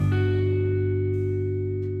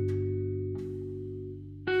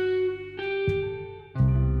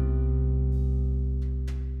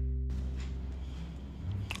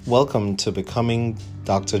Welcome to Becoming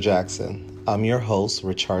Dr. Jackson. I'm your host,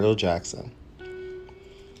 Richardo Jackson.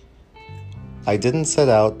 I didn't set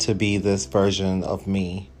out to be this version of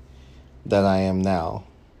me that I am now,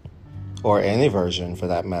 or any version for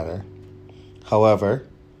that matter. However,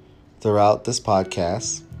 throughout this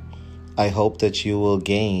podcast, I hope that you will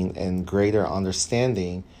gain a greater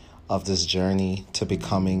understanding of this journey to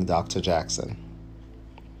becoming Dr. Jackson.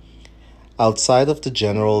 Outside of the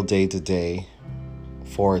general day-to-day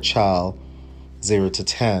for a child 0 to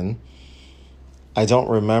 10, I don't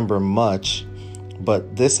remember much,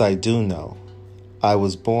 but this I do know. I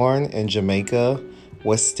was born in Jamaica,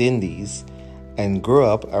 West Indies, and grew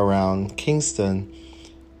up around Kingston,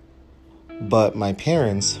 but my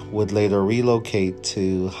parents would later relocate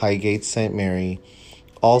to Highgate St. Mary,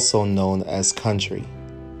 also known as country.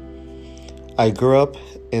 I grew up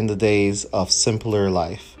in the days of simpler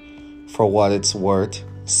life, for what it's worth,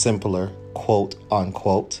 simpler, quote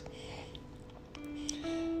unquote.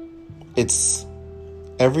 It's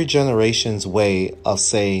every generation's way of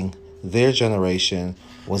saying their generation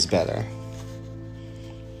was better.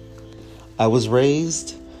 I was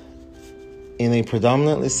raised in a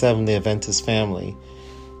predominantly Seventh-day Adventist family,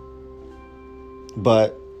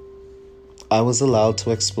 but I was allowed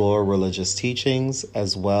to explore religious teachings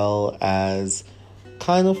as well as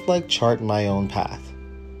kind of like chart my own path.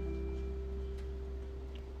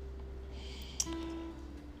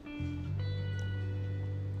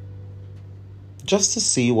 Just to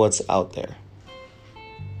see what's out there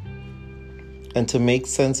and to make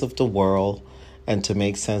sense of the world and to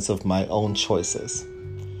make sense of my own choices.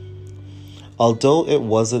 Although it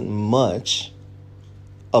wasn't much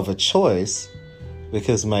of a choice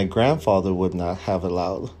because my grandfather would not have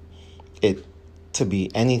allowed it to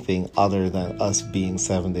be anything other than us being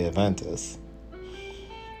Seventh-day Adventists.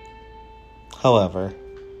 However,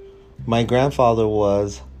 my grandfather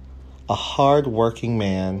was a hard-working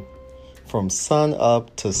man from sun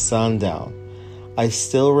up to sundown. I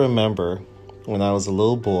still remember when I was a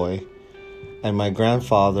little boy and my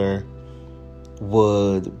grandfather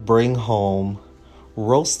would bring home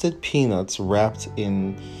roasted peanuts wrapped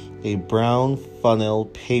in a brown funnel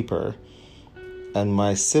paper, and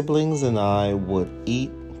my siblings and I would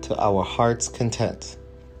eat to our heart's content.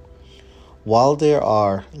 While there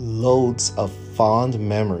are loads of fond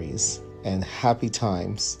memories and happy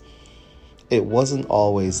times, it wasn't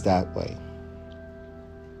always that way.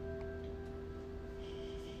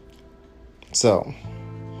 So,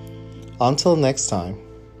 until next time,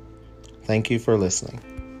 thank you for listening.